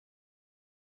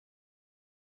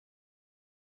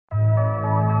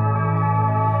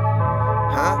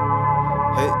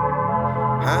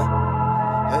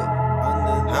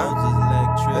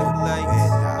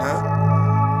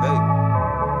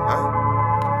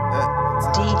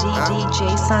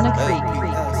DJ SonicFreak.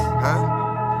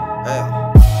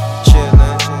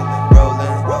 Chillin',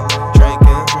 rollin',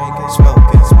 drinkin',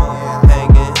 smokin',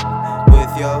 hangin'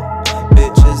 with your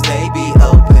bitches, they be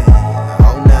open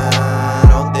all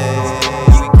night, all day.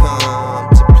 We come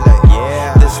to play.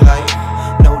 Yeah, this life,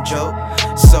 no joke,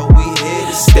 so we here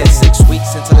to stay. 6 weeks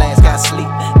since I last got sleep.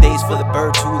 Days for the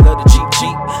birds who love the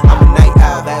cheap. I'm a night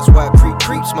owl, that's why I creep.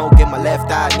 Smoke in my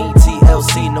left eye, need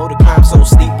TLC. Know the crime so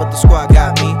steep, but the squad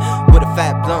got me with a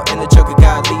fat blunt and a jug of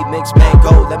godly. Mixed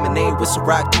mango, lemonade with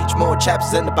Ciroc peach. More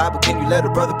chapters in the Bible, can you let a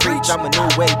brother preach? I'm a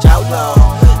new age outlaw,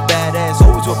 badass,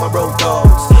 always with my road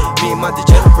dogs. Me and my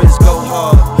degenerates go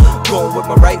hard. Going with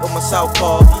my right or my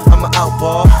southpaw. I'm an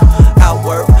outlaw,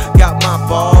 outwork. Got my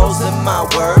balls and my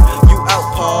word. You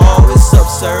outpaw, it's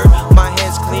absurd. My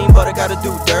hands clean, but I gotta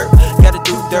do dirt. Gotta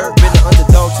do dirt, been an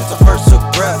underdog since I first took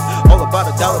breath. All about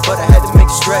 $1, but I had to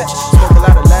make it stretch. Smoke a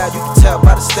lot of loud, you can tell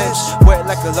by the stench. Wear it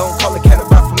like a lone, call it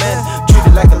cannabis for men. Treat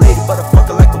it like a lady, but I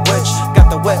fuck her like a wench. Got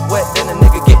the wet, then a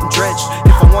nigga getting drenched.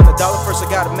 If I want $1, first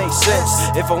I gotta make sense.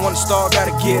 If I want a star,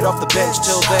 gotta get off the bench.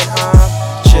 Till then, I'm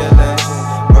chillin',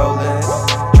 rollin',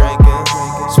 drinkin',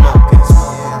 smokin',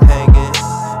 hangin'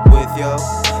 with your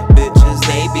bitches,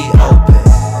 they be open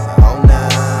all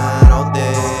night, all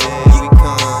day. We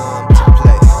come to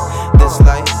play. This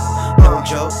life, no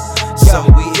joke, so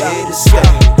we here to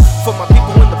stay. For my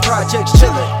people in the projects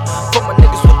chillin', for my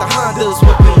niggas with the Hondas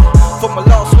whippin', for my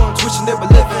lost ones wishing they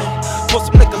were living. For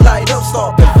some nigga light up,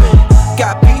 start biffin'.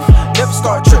 Got beef, never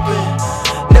start trippin'.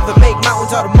 Never make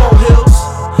mountains out of molehills.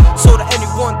 So to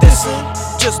anyone dissing,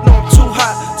 just know I'm too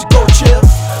hot to go chill.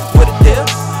 With a dip,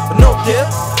 or no dip,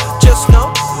 just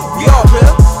know we all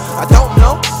real. I don't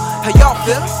know how y'all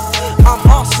feel. I'm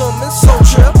awesome and so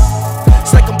trip.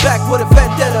 It's like I'm back with a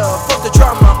vendetta. Fuck the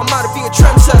drama, I'm out to be a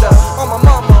trendsetter. On my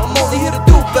mama, I'm only here to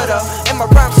do better. And my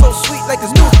rhyme so sweet like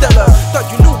it's new Stella.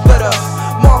 Thought you knew better,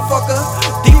 motherfucker.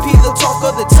 DP the talk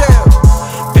of the town.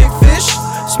 Big fish,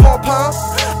 small pond,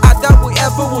 I doubt we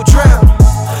ever will drown.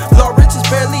 Lawrence is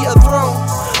barely a throne,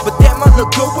 but damn I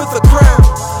look good with a crown.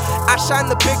 I shine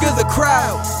the bigger the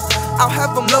crowd, I'll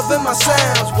have them loving my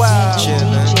sounds. Wow.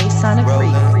 DJ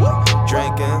SonicFreak.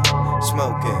 Drinking,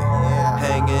 smoking,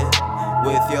 hanging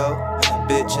with your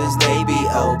bitches, they be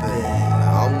open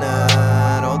all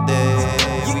night, all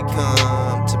day. We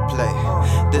come to play.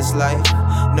 This life,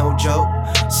 no joke,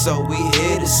 so we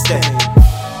here to stay.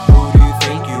 Who do you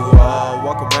think you are?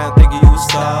 Walk around thinking you a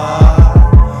star.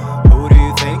 Who do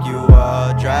you think you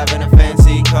are? Driving a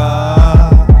fancy car.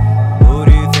 Who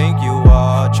do you think you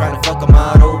are? Trying to fuck a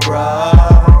model bra.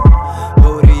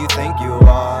 Who do you think you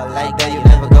are? Like that you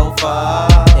never go far.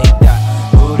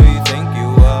 Who do you think you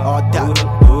are?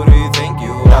 Who do you think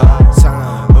you are?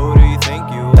 Who do you think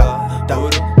you are?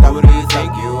 Who do you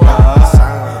think you are?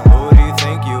 Who do you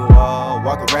think you are?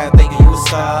 Walk around thinking you a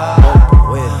star.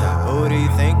 Who do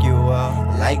you think you are?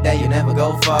 Like that you never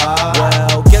go far.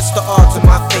 Well, guess the odds in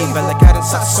my favor. Like I done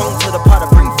sat song to the pot to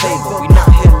bring favor. We not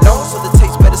here long, so the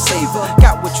taste better savor.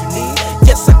 Got what you need?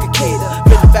 Yes, I could cater.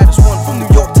 Been the baddest one from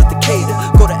New York to Decatur.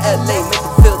 Go to LA, make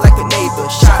them feel like a neighbor.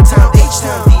 Chi-town,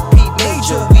 H-town, DP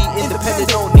major. We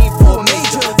independent, don't need for a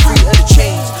major. Free of the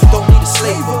chains, don't need a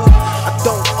slaver. I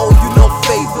don't owe you no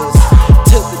favors.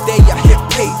 Till the day I hit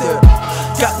pay dirt.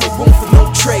 Got no room for no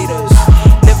traders.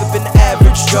 Never been the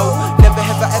average Joe. Never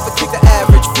have I ever kicked the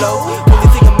average flow. Only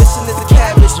thing I'm missing is the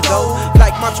cabbage though.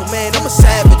 Like Macho Man, I'm a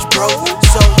savage, bro.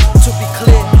 So, to be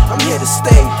clear, I'm here to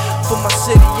stay. For my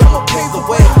city, I'ma pave the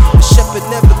way. The shepherd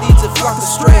never leads a flock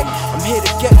astray. I'm here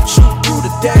to get you through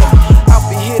the day. I'll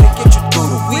be here to get you through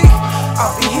the week.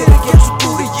 I'll be here to get you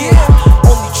through the year.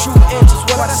 Only true answers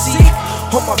what I seek.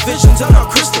 All my visions are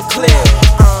not crystal clear.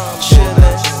 I'm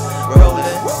chillin', rollin',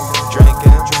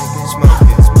 drinkin',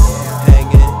 smokin',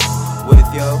 hangin' with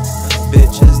your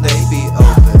bitches, they be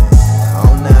open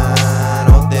all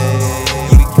night, all day.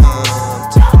 We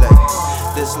come to play.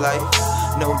 This life,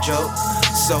 no joke,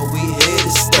 so we here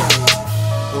to stay.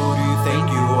 Who do you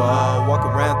think you are? Walk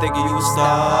around thinking you a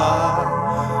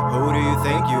star. Who do you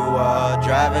think you are?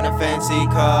 Driving a fancy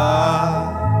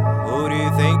car. Who do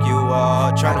you think you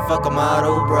are? Trying to fuck a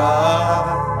model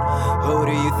bra. Who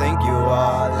do you think you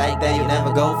are? Like that you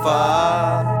never go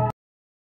far.